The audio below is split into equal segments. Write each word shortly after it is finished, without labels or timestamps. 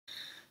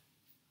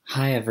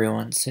Hi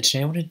everyone, so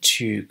today I wanted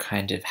to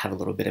kind of have a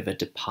little bit of a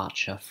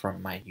departure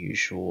from my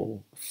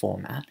usual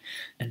format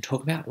and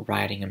talk about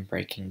writing and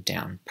breaking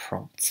down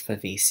prompts for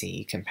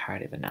VCE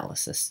comparative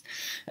analysis.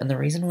 And the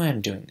reason why I'm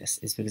doing this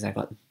is because I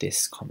got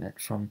this comment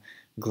from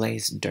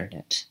Glazed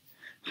Donut.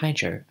 Hi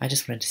Joe, I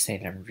just wanted to say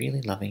that I'm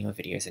really loving your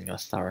videos and your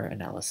thorough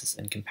analysis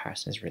and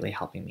comparison is really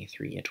helping me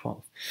through year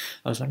 12.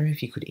 I was wondering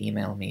if you could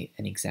email me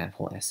an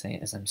example essay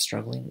as I'm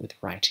struggling with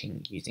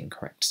writing using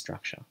correct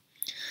structure.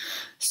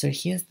 So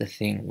here's the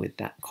thing with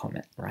that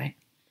comment, right?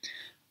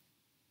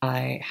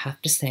 I have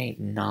to say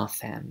nah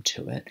fam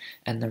to it,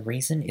 and the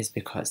reason is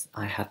because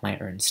I have my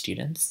own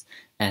students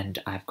and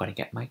I've got to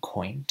get my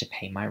coin to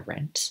pay my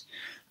rent,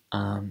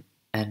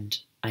 and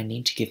I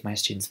need to give my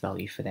students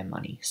value for their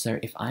money. So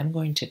if I'm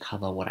going to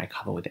cover what I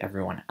cover with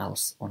everyone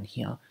else on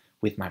here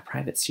with my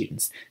private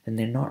students, then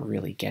they're not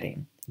really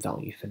getting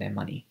value for their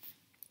money.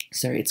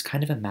 So it's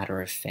kind of a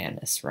matter of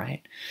fairness,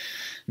 right?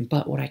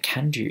 But what I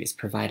can do is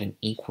provide an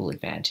equal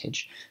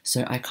advantage.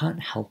 So I can't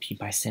help you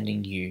by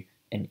sending you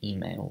an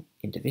email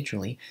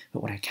individually,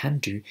 but what I can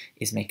do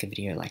is make a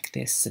video like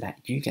this so that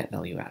you get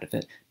value out of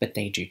it, but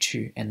they do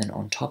too. And then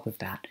on top of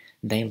that,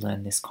 they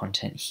learn this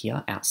content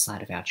here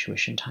outside of our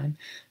tuition time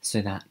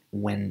so that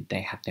when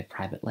they have their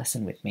private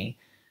lesson with me,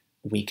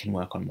 we can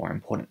work on more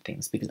important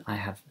things because I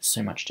have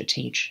so much to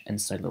teach and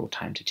so little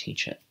time to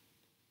teach it.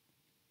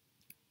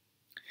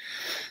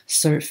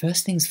 So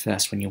first things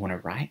first, when you want to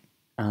write,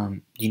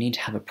 you need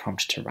to have a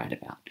prompt to write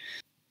about.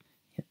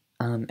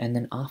 And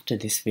then after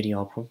this video,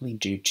 I'll probably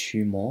do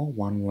two more,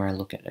 one where I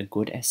look at a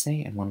good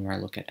essay and one where I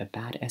look at a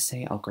bad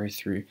essay. I'll go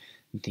through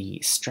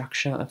the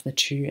structure of the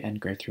two and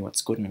go through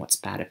what's good and what's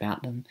bad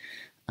about them.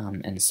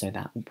 And so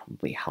that will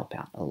probably help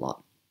out a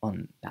lot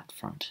on that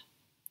front.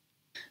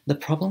 The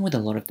problem with a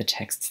lot of the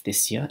texts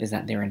this year is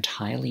that they're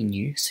entirely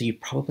new, so you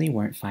probably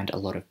won't find a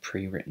lot of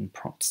pre-written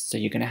prompts, so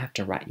you're going to have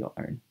to write your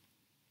own.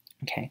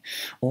 Okay,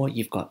 or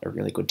you've got a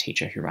really good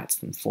teacher who writes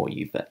them for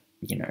you, but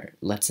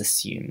let's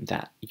assume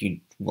that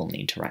you will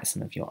need to write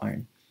some of your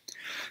own.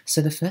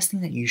 So the first thing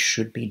that you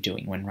should be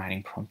doing when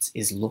writing prompts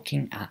is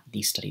looking at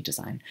the study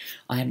design.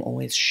 I am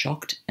always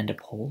shocked and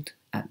appalled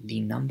at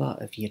the number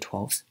of year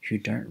 12s who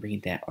don't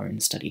read their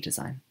own study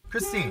design.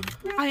 Christine,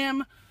 I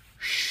am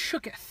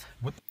shooketh.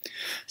 What?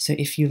 So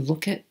if you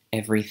look at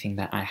everything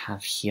that I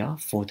have here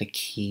for the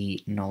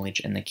key knowledge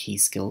and the key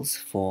skills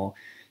for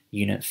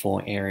Unit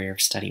 4, Area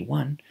of Study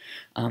 1,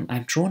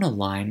 I've drawn a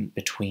line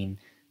between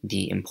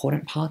the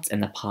important parts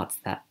and the parts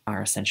that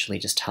are essentially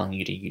just telling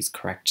you to use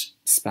correct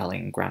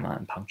spelling, grammar,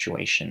 and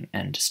punctuation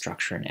and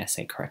structure an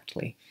essay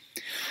correctly.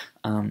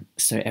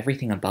 So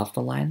everything above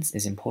the lines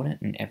is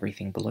important and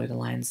everything below the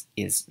lines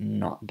is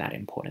not that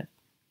important.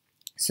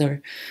 So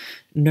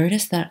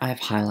notice that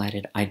I've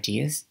highlighted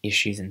ideas,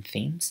 issues, and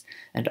themes,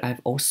 and I've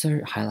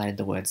also highlighted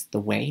the words the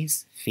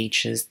ways,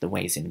 features, the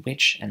ways in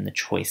which, and the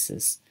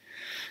choices.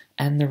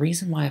 And the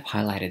reason why I've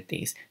highlighted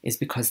these is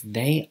because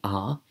they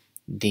are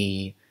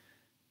the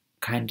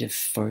kind of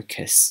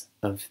focus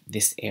of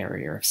this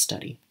area of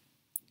study.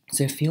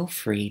 So feel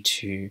free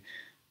to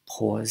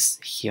pause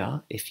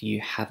here if you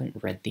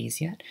haven't read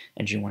these yet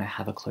and you want to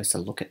have a closer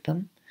look at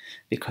them,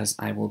 because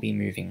I will be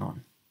moving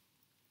on.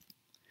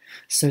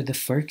 So the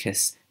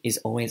focus is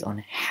always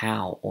on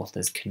how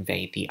authors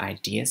convey the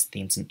ideas,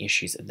 themes, and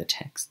issues of the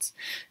texts.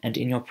 And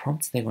in your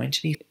prompts, they're going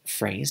to be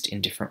phrased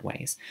in different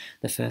ways.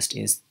 The first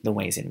is the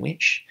ways in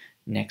which,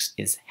 next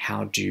is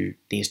how do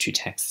these two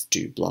texts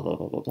do blah, blah,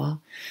 blah, blah, blah,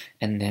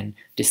 and then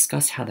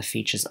discuss how the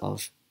features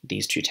of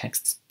these two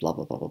texts blah,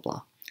 blah, blah, blah,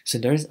 blah. So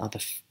that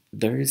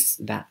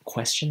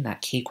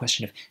key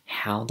question of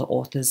how the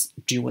authors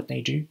do what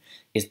they do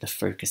is the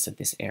focus of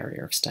this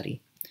area of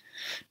study.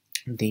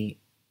 The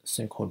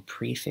so-called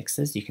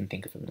prefixes, you can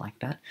think of them like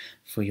that,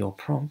 for your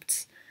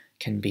prompts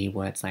can be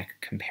words like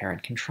compare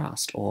and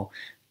contrast, or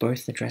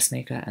both the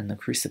dressmaker and the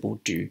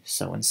crucible do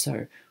so and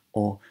so,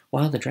 or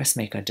while the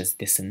dressmaker does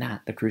this and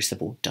that, the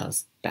crucible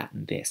does that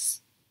and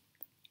this.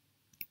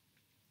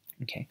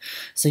 Okay,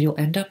 so you'll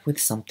end up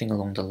with something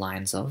along the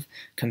lines of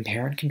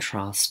compare and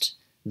contrast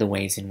the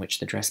ways in which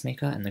the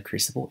dressmaker and the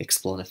crucible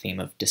explore the theme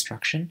of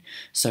destruction.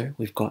 So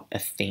we've got a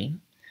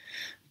theme.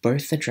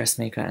 Both the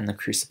dressmaker and the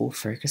crucible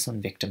focus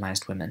on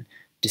victimized women,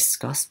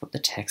 discuss what the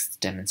texts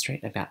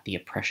demonstrate about the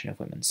oppression of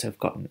women. So we've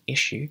got an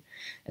issue,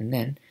 and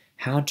then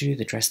how do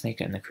the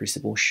dressmaker and the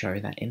crucible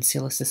show that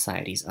insular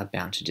societies are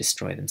bound to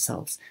destroy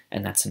themselves?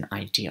 And that's an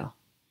idea.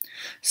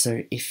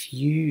 So if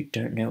you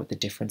don't know what the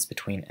difference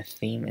between a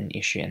theme, an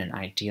issue, and an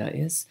idea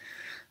is,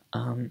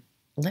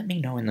 let me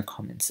know in the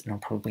comments and I'll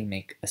probably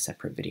make a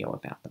separate video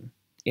about them.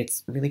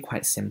 It's really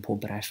quite simple,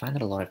 but I find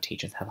that a lot of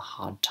teachers have a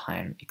hard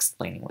time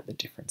explaining what the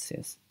difference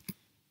is.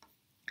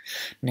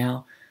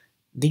 Now,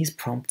 these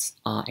prompts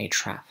are a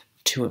trap,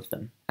 2 of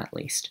them at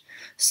least.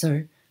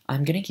 So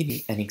I'm going to give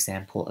you an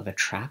example of a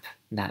trap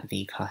that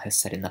VCA has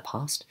said in the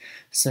past.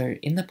 So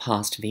in the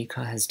past,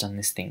 VCA has done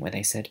this thing where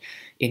they said,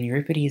 in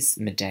Euripides'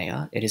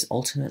 Medea, it is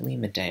ultimately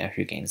Medea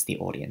who gains the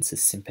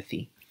audience's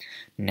sympathy.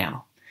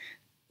 Now,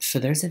 For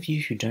those of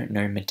you who don't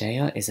know,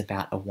 Medea is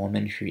about a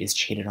woman who is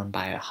cheated on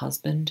by her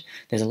husband.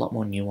 There's a lot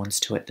more nuance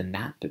to it than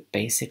that, but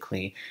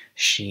basically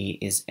she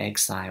is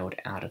exiled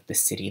out of the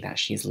city that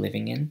she's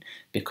living in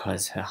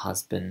because her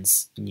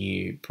husband's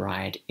new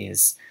bride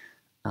is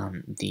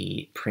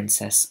the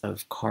princess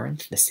of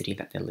Corinth, the city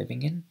that they're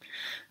living in.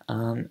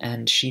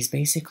 And she's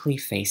basically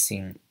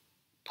facing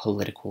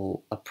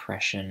political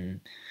oppression,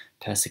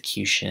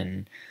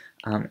 persecution,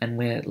 and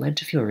we're led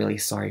to feel really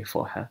sorry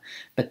for her.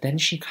 But then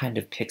she kind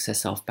of picks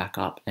herself back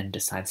up and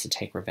decides to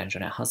take revenge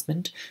on her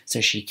husband.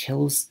 So she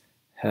kills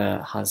her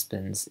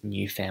husband's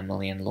new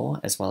family-in-law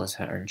as well as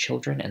her own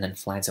children, and then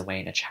flies away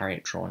in a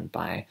chariot drawn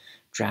by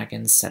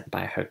dragons sent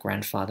by her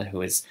grandfather,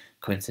 who is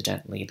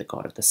coincidentally the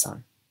god of the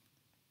sun.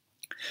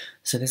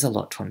 So there's a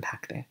lot to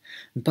unpack there.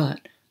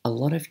 But a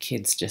lot of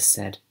kids just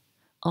said,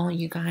 "Oh,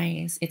 you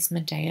guys, it's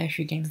Medea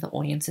who gains the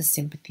audience's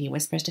sympathy. We're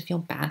supposed to feel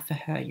bad for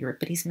her.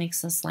 Euripides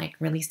makes us, like,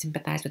 really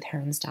sympathize with her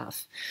and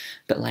stuff."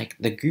 But, like,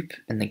 the goop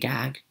and the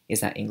gag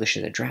is that English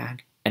is a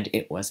drag, and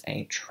it was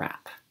a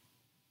trap.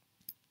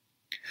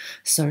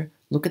 So,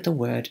 look at the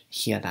word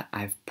here that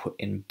I've put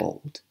in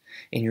bold.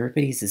 In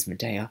Euripides'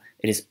 Medea,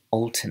 it is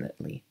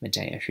ultimately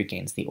Medea who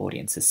gains the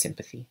audience's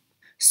sympathy.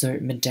 So,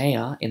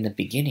 Medea, in the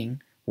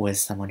beginning,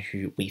 was someone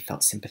who we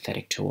felt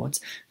sympathetic towards,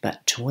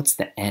 but towards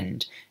the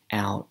end,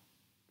 our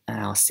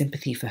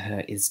sympathy for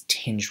her is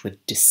tinged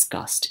with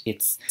disgust.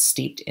 It's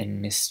steeped in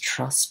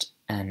mistrust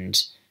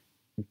and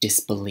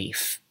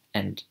disbelief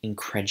and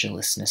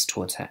incredulousness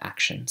towards her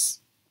actions.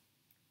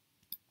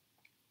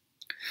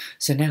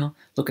 So now,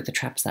 look at the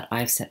traps that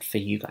I've set for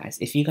you guys.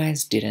 If you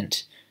guys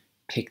didn't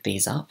pick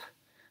these up,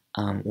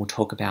 we'll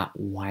talk about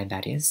why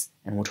that is,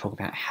 and we'll talk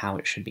about how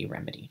it should be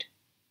remedied.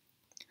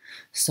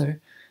 So,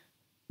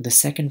 the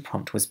second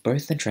prompt was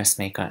both the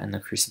dressmaker and the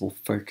crucible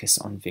focus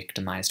on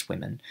victimized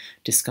women.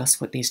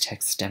 Discuss what these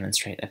texts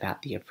demonstrate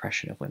about the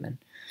oppression of women.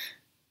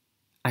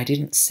 I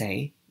didn't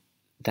say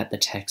that the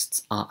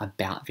texts are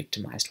about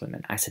victimized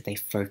women. I said they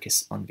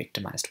focus on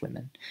victimized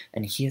women.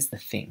 And here's the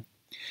thing.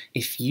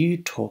 If you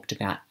talked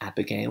about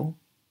Abigail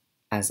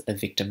as a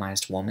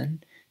victimized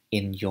woman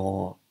in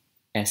your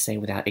essay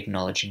without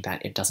acknowledging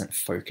that it doesn't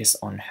focus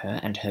on her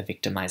and her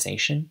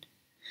victimization,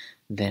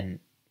 then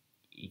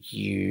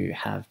you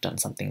have done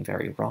something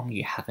very wrong.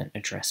 You haven't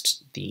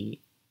addressed the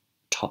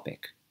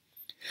topic.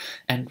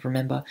 And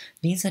remember,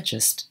 these are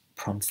just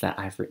prompts that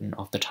I've written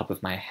off the top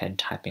of my head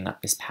typing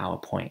up this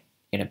PowerPoint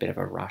in a bit of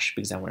a rush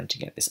because I wanted to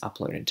get this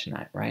uploaded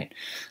tonight, right?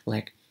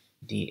 Like,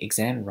 the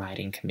exam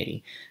writing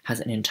committee has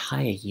an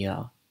entire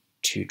year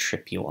to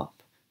trip you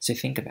up. So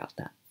think about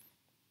that.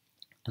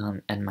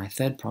 And my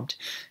third prompt,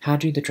 how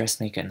do the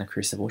dressmaker and the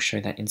crucible show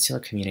that insular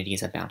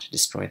communities are bound to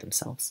destroy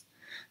themselves?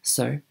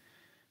 So,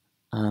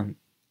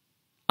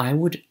 I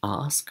would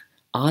ask,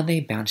 are they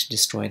bound to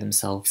destroy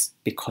themselves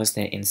because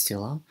they're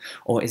insular,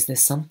 or is there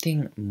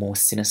something more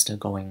sinister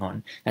going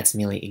on that's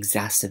merely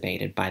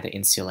exacerbated by the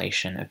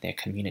insulation of their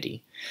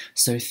community?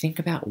 So think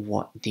about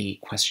what the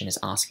question is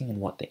asking and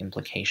what the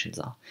implications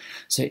are.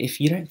 So if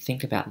you don't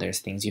think about those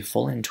things, you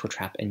fall into a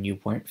trap and you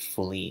won't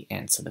fully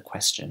answer the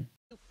question.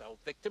 You fell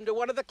victim to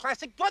one of the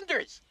classic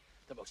blunders.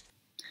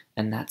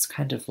 And that's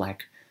kind of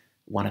like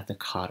one of the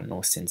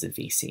cardinal sins of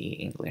VCE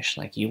English.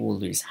 Like, you will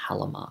lose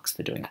hella marks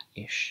for doing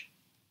that-ish.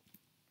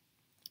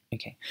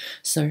 Okay,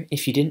 so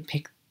if you didn't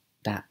pick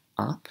that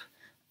up,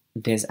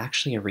 there's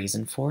actually a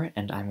reason for it,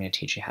 and I'm going to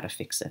teach you how to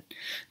fix it.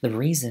 The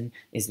reason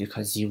is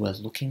because you were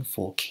looking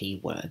for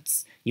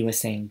keywords. You were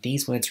saying,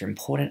 these words are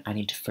important, I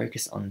need to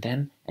focus on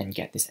them and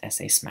get this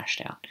essay smashed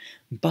out.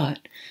 But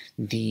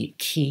the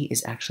key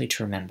is actually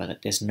to remember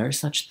that there's no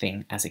such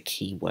thing as a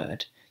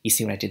keyword. You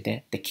see what I did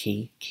there? The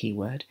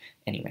keyword?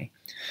 Anyway,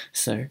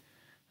 so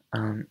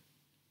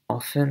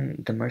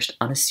often the most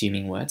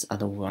unassuming words are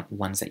the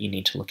ones that you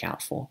need to look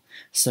out for.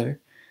 So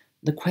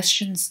the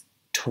questions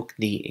took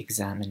the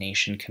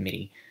examination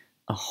committee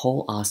a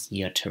whole ass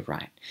year to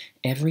write.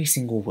 Every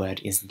single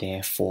word is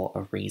there for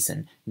a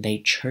reason. They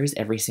chose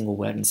every single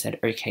word and said,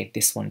 okay,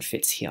 this one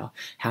fits here.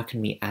 How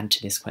can we add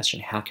to this question?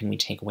 How can we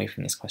take away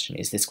from this question?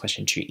 Is this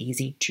question too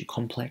easy, too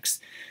complex?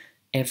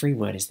 Every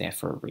word is there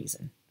for a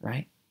reason,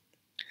 right?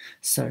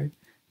 So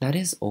that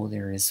is all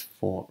there is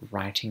for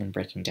writing and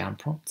breaking down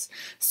prompts.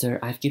 So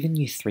I've given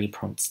you 3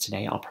 prompts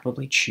today. I'll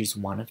probably choose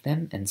one of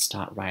them and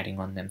start writing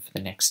on them for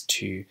the next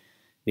 2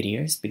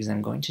 videos, because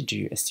I'm going to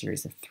do a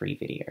series of 3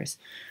 videos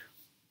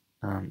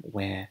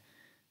where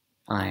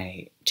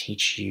I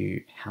teach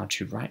you how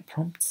to write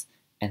prompts,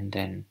 and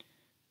then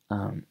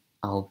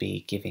I'll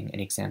be giving an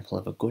example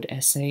of a good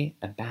essay,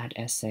 a bad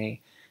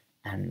essay,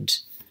 and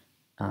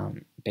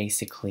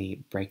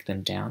basically break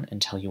them down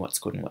and tell you what's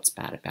good and what's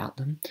bad about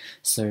them.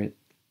 So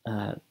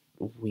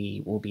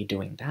we will be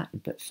doing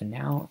that, but for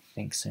now,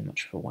 thanks so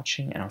much for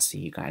watching, and I'll see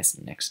you guys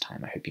next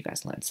time. I hope you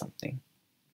guys learned something.